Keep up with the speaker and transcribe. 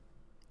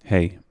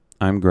Hey,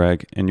 I'm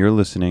Greg, and you're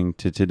listening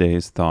to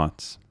today's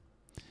thoughts.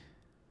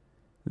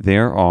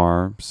 There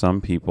are some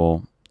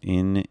people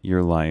in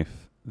your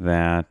life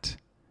that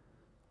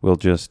will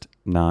just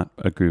not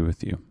agree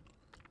with you.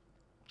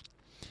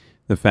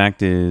 The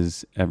fact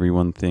is,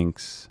 everyone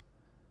thinks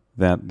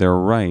that they're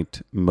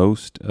right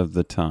most of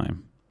the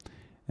time.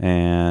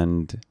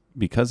 And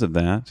because of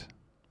that,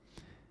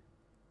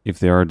 if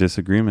there are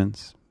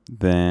disagreements,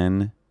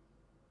 then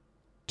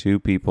two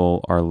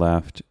people are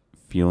left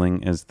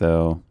feeling as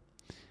though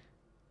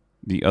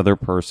the other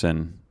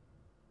person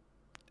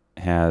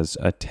has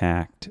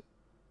attacked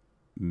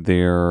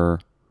their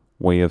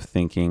way of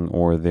thinking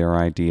or their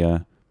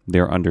idea,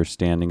 their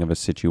understanding of a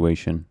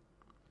situation.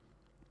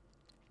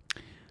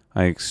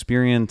 I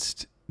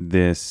experienced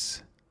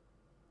this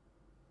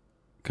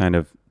kind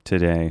of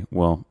today,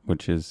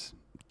 which is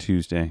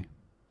Tuesday.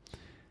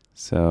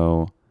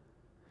 So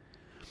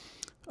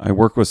I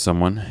work with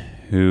someone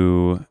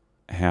who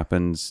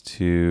happens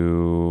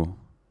to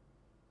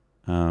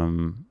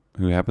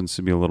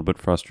be a little bit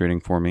frustrating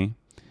for me,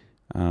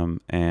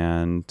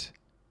 and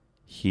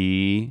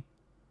he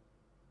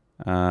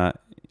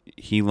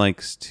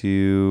likes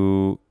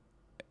to,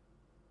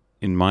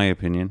 in my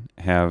opinion,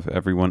 have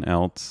everyone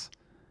else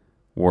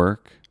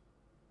work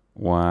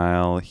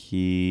while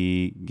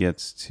he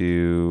gets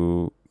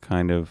to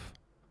kind of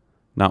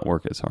not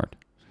work as hard.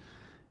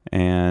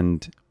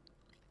 And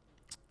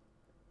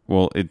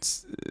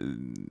it's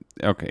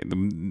okay.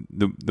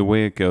 The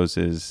way it goes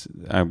is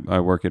I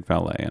work at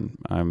valet, and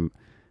I'm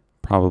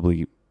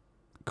probably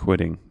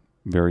quitting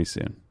very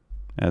soon.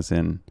 As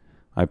in,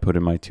 I put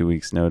in my 2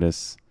 weeks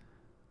notice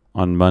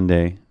on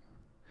Monday,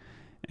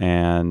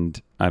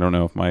 and I don't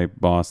know if my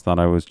boss thought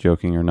I was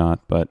joking or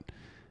not, but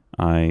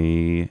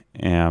I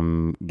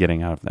am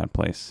getting out of that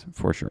place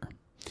for sure.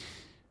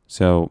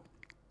 So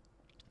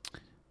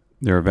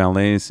there are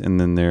valets, and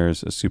then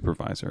there's a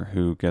supervisor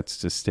who gets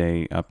to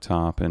stay up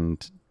top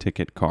and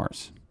ticket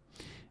cars.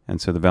 And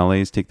so the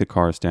valets take the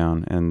cars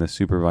down, and the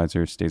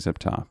supervisor stays up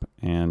top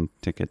and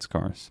tickets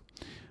cars.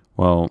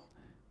 Well,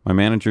 my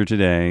manager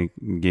today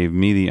gave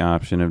me the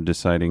option of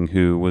deciding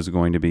who was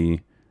going to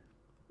be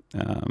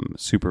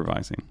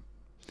supervising.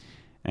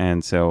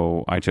 And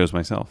so I chose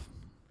myself.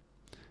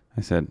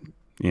 I said,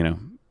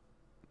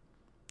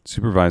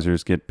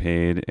 supervisors get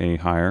paid a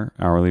higher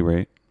hourly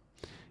rate,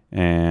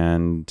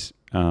 and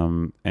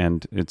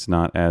it's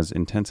not as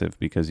intensive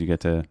because you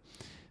get to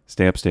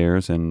stay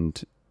upstairs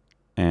and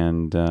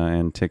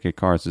ticket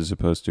cars as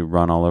opposed to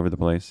run all over the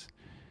place,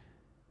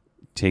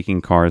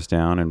 taking cars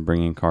down and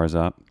bringing cars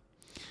up.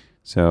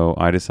 So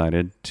I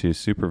decided to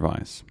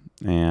supervise,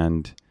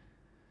 and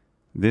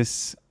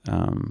this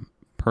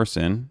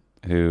person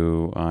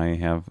who I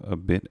have a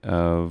bit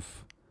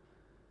of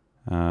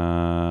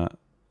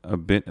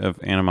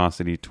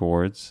animosity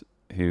towards,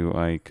 who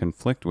I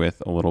conflict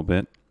with a little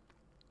bit,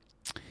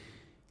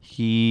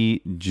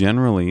 he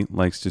generally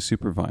likes to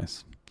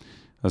supervise,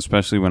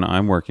 especially when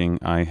I'm working.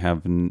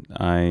 When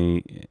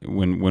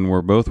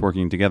we're both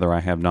working together, I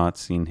have not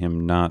seen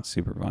him not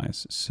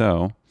supervise.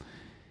 So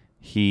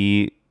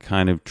he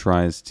kind of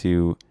tries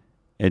to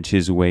edge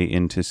his way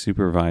into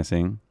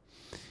supervising,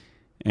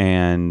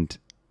 and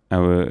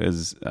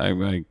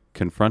I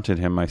confronted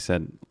him. I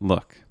said,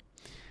 "Look,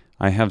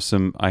 I have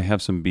some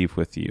beef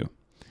with you.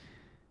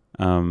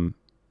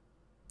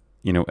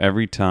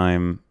 Every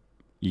time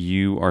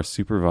you are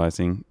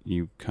supervising,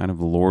 you kind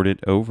of lord it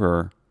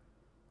over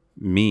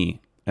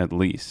me, at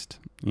least.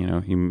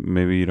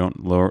 Maybe you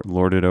don't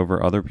lord it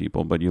over other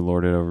people, but you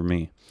lord it over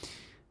me."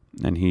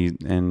 And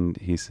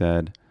he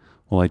said,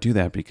 "Well, I do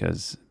that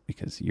because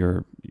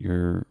you're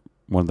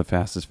one of the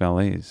fastest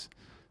valets,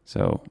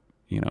 so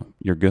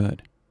you're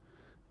good."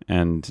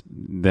 And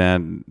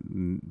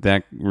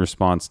that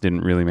response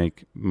didn't really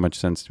make much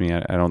sense to me.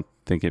 I don't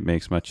think it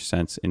makes much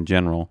sense in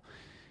general.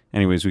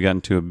 Anyways, we got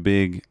into a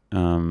big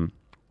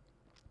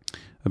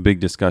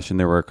discussion.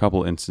 There were a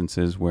couple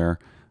instances where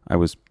I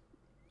was,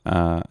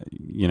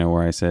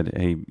 where I said,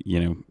 "Hey,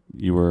 you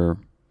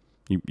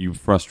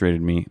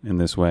frustrated me in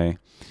this way,"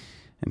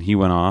 and he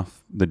went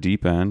off the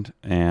deep end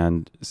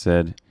and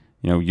said,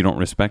 "You don't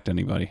respect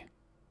anybody."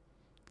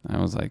 I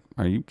was like,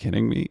 "Are you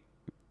kidding me?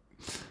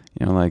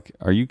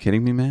 Are you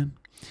kidding me, man?"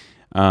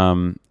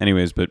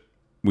 Anyways, but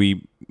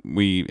we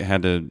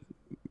had to,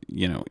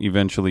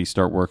 eventually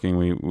start working.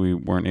 We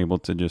weren't able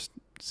to just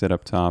sit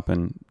up top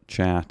and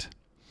chat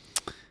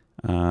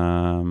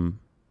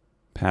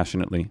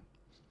passionately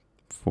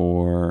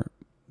for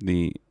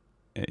the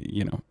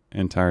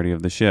entirety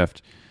of the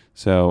shift.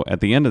 So at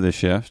the end of the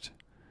shift,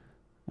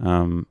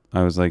 I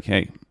was like,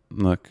 "Hey,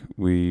 look,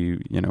 we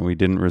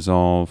didn't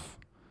resolve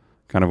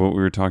kind of what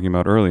we were talking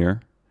about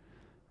earlier,"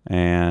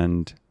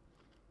 and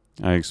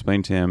I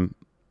explained to him,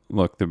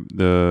 "Look,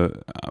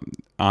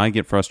 I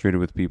get frustrated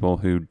with people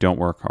who don't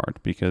work hard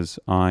because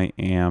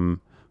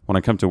when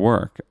I come to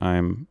work,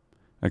 I'm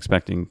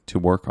expecting to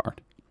work hard.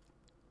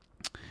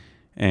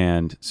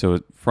 And so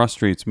it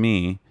frustrates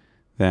me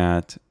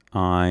that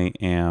I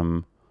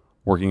am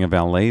working a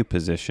valet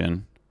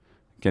position,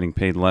 getting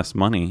paid less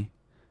money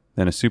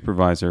than a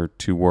supervisor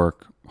to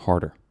work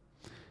harder.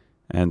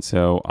 And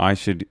so I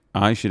should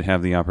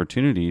have the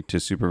opportunity to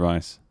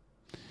supervise.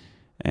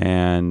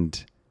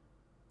 And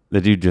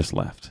the dude just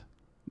left.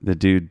 The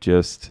dude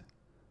just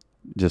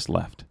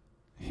left.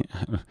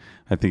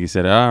 I think he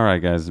said, "All right,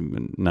 guys,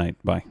 night,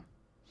 bye."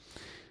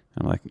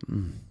 I'm like,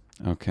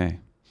 okay.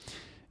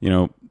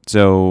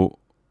 So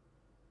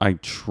I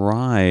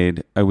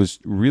was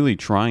really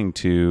trying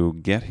to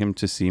get him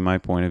to see my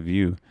point of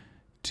view,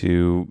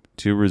 to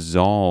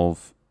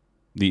resolve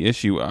the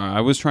issue.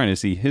 I was trying to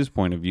see his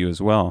point of view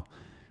as well,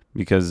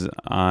 because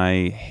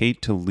I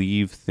hate to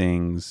leave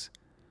things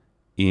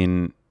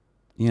in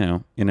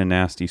a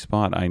nasty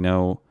spot. I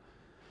know,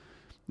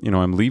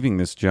 I'm leaving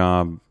this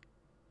job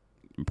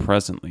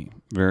presently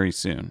very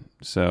soon.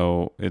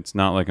 So it's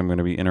not like I'm going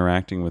to be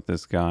interacting with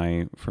this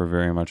guy for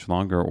very much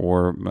longer,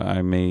 or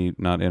I may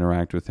not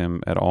interact with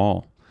him at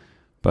all.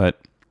 But,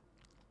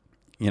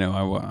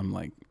 I'm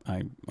like,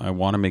 I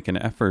want to make an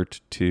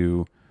effort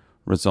to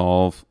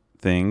resolve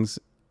things,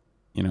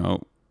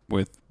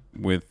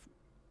 with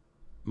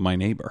my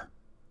neighbor,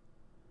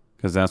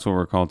 because that's what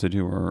we're called to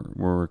do.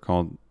 We're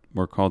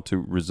called to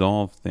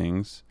resolve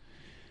things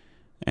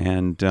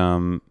and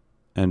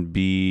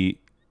be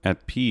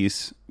at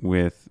peace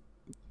with,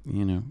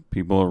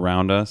 people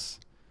around us,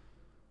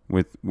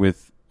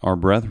 with our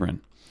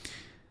brethren.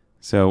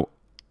 So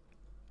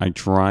I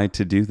try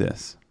to do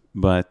this,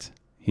 but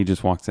he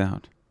just walks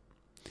out.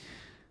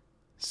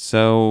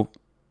 So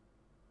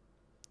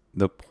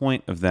the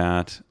point of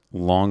that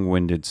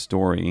long-winded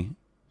story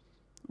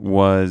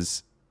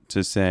was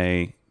to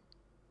say,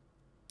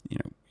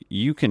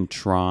 you can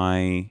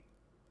try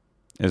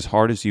as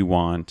hard as you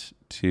want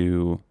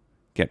to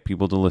get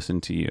people to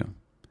listen to you,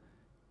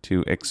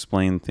 to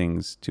explain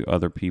things to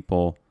other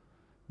people,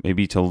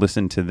 maybe to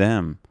listen to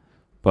them.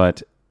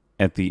 But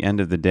at the end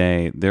of the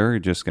day, there are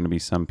just going to be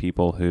some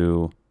people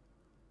who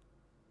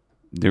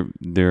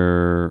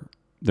they're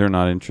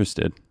not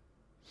interested.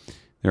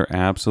 They're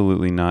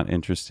absolutely not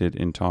interested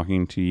in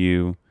talking to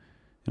you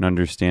and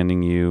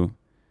understanding you,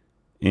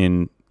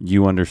 in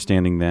you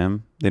understanding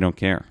them. They don't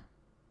care.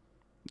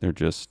 They're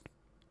just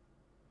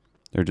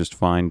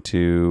fine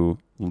to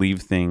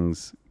leave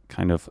things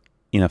kind of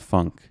in a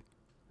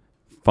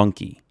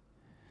funky.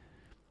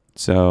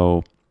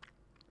 So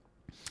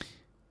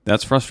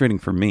that's frustrating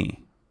for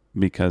me,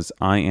 because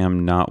I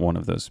am not one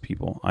of those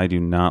people. I do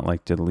not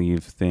like to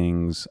leave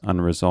things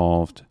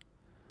unresolved.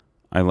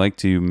 I like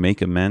to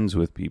make amends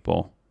with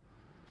people,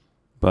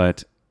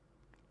 but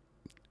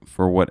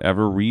for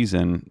whatever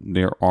reason,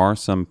 there are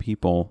some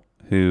people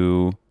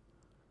who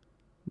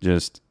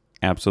just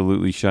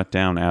absolutely shut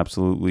down,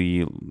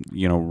 absolutely,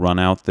 run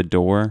out the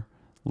door,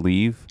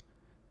 leave,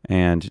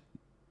 and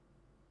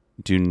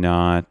do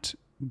not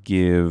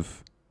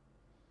give,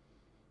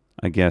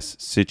 I guess,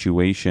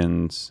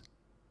 situations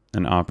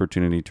an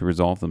opportunity to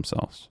resolve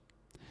themselves.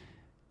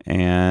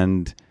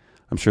 And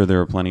I'm sure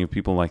there are plenty of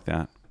people like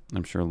that.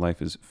 I'm sure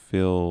life is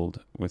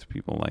filled with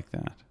people like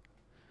that.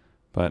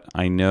 But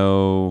I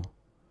know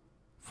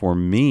for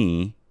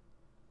me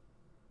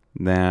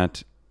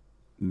that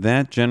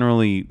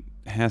generally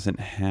hasn't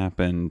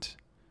happened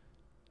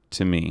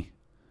to me.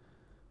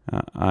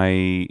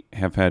 I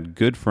have had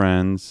good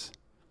friends.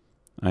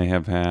 I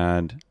have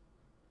had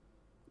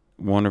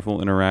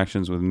wonderful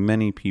interactions with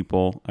many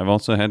people. I've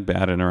also had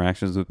bad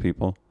interactions with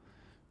people.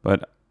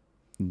 But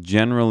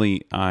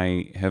generally,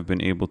 I have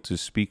been able to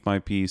speak my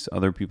piece.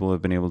 Other people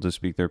have been able to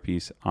speak their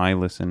piece. I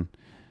listen.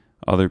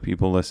 Other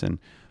people listen.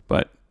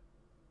 But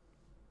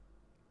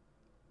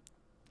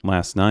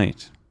last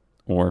night,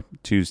 or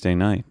Tuesday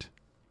night,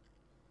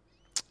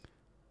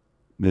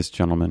 this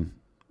gentleman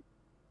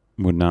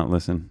would not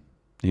listen.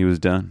 He was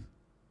done.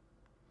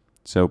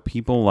 So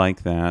people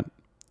like that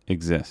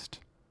exist.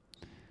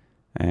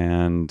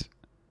 And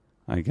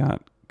I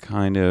got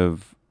kind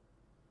of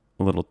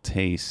a little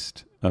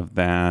taste of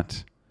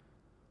that.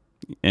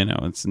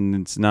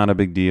 It's not a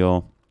big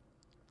deal.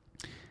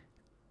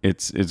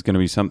 It's going to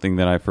be something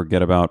that I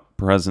forget about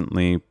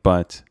presently,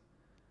 but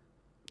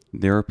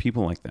there are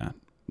people like that.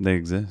 They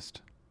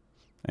exist.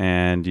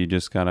 And you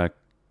just got to,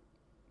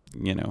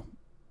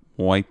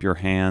 wipe your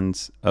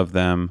hands of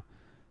them,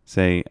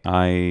 say,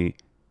 I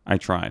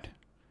tried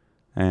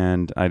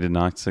and I did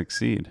not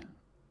succeed,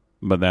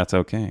 but that's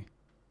okay.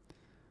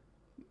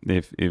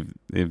 If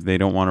they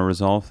don't want to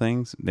resolve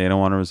things, they don't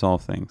want to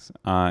resolve things.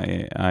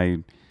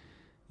 I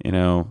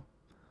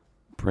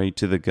pray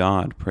to the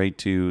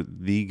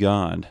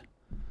God.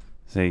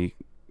 Say,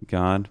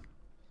 God,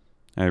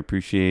 I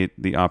appreciate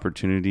the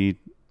opportunity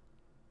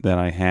that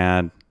I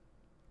had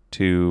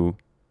to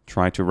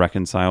try to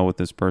reconcile with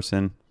this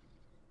person.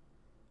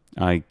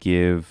 I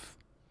give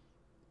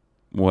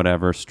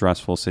whatever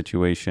stressful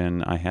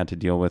situation I had to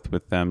deal with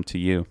them to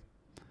you,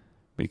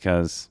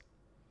 because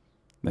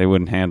they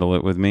wouldn't handle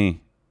it with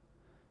me.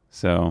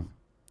 So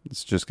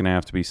it's just going to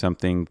have to be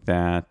something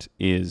that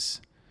is.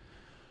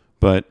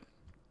 But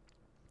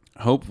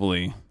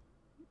hopefully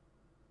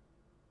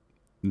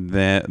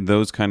that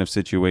those kind of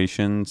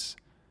situations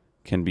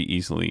can be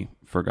easily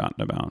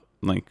forgotten about.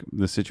 like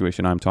the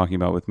situation I'm talking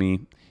about with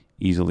me,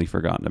 easily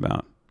forgotten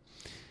about.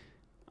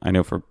 I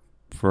know for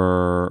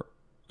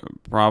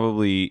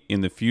probably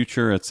in the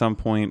future at some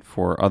point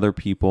for other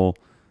people,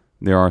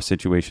 there are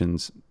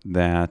situations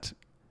that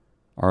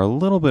are a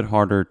little bit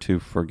harder to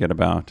forget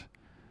about.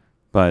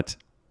 But,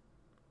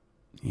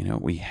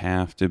 we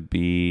have to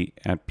be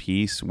at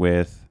peace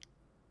with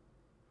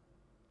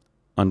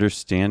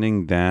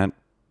understanding that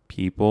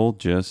people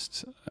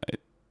just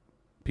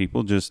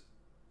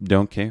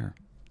don't care.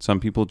 Some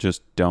people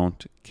just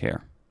don't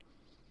care.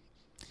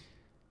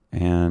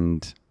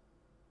 And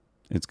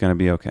it's going to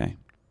be okay.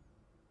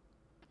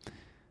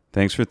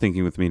 Thanks for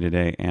thinking with me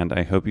today, and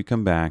I hope you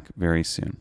come back very soon.